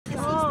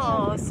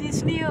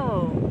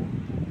snail.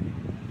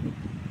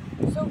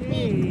 So big.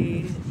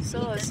 Hey, so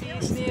a sea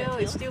snail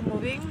is still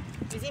moving.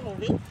 Is it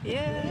moving?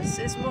 Yes,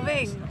 it's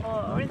moving.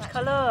 Oh, orange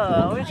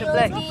color, orange and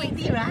black. So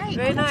pretty, right?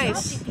 Very Oh,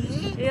 nice. so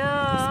pretty.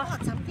 Yeah.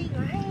 Spot something,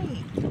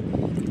 right?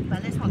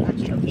 But let's not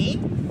touch it, okay?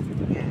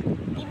 Yeah.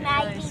 It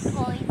might be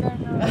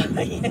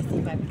poisonous. Yes,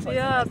 it might be poisonous.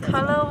 Yeah,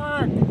 color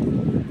one.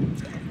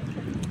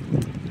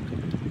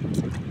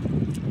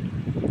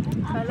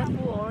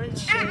 Colorful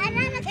orange.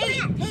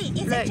 Hey,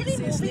 it's Black actually sea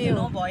moving, snail. you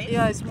know, boys.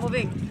 Yeah, it's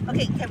moving.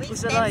 Okay, can we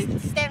It's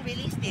alive. stand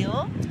really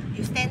still?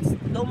 You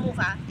stand, don't move,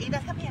 Ada,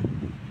 come here.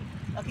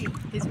 Okay.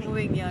 It's okay.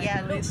 moving, yeah, Yeah,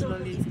 slowly, look,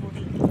 slowly. it's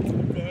moving.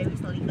 Very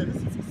slowly, because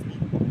it's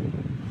asleep.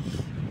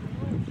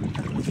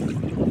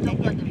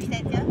 Okay,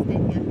 stand here,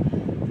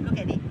 Look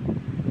at it.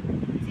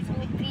 Is it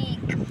moving? Big.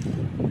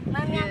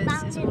 Mommy, Yes, I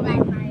found it's it moving.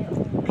 like my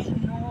own. I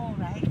know,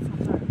 right? So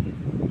far.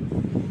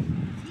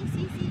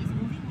 See, it's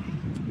moving,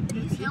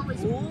 right? The tail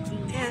is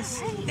moving. Yes.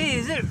 Hey,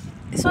 is it?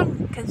 This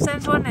one can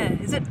sense one.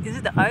 Is it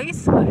the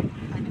eyes?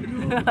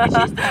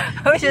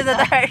 Which is the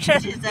direction?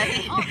 Which is the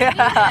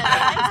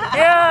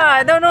Yeah,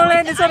 I don't know.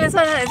 This one. Is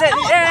it?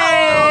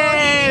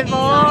 Hey,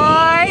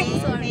 boy.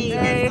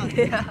 Hey.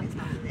 Yeah.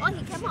 Oh,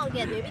 he came out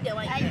again. Maybe the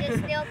one. I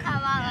just still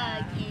come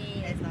out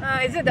again.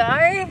 Is it the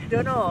eye?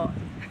 Don't know.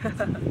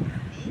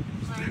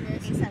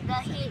 Minus the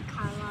head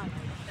come out.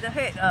 The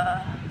head. I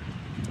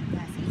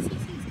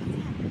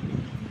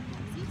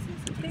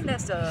think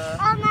that's the.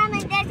 Oh, Mama,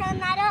 there's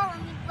another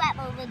web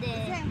over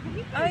there.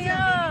 Oh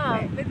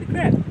yeah, baby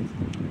crab.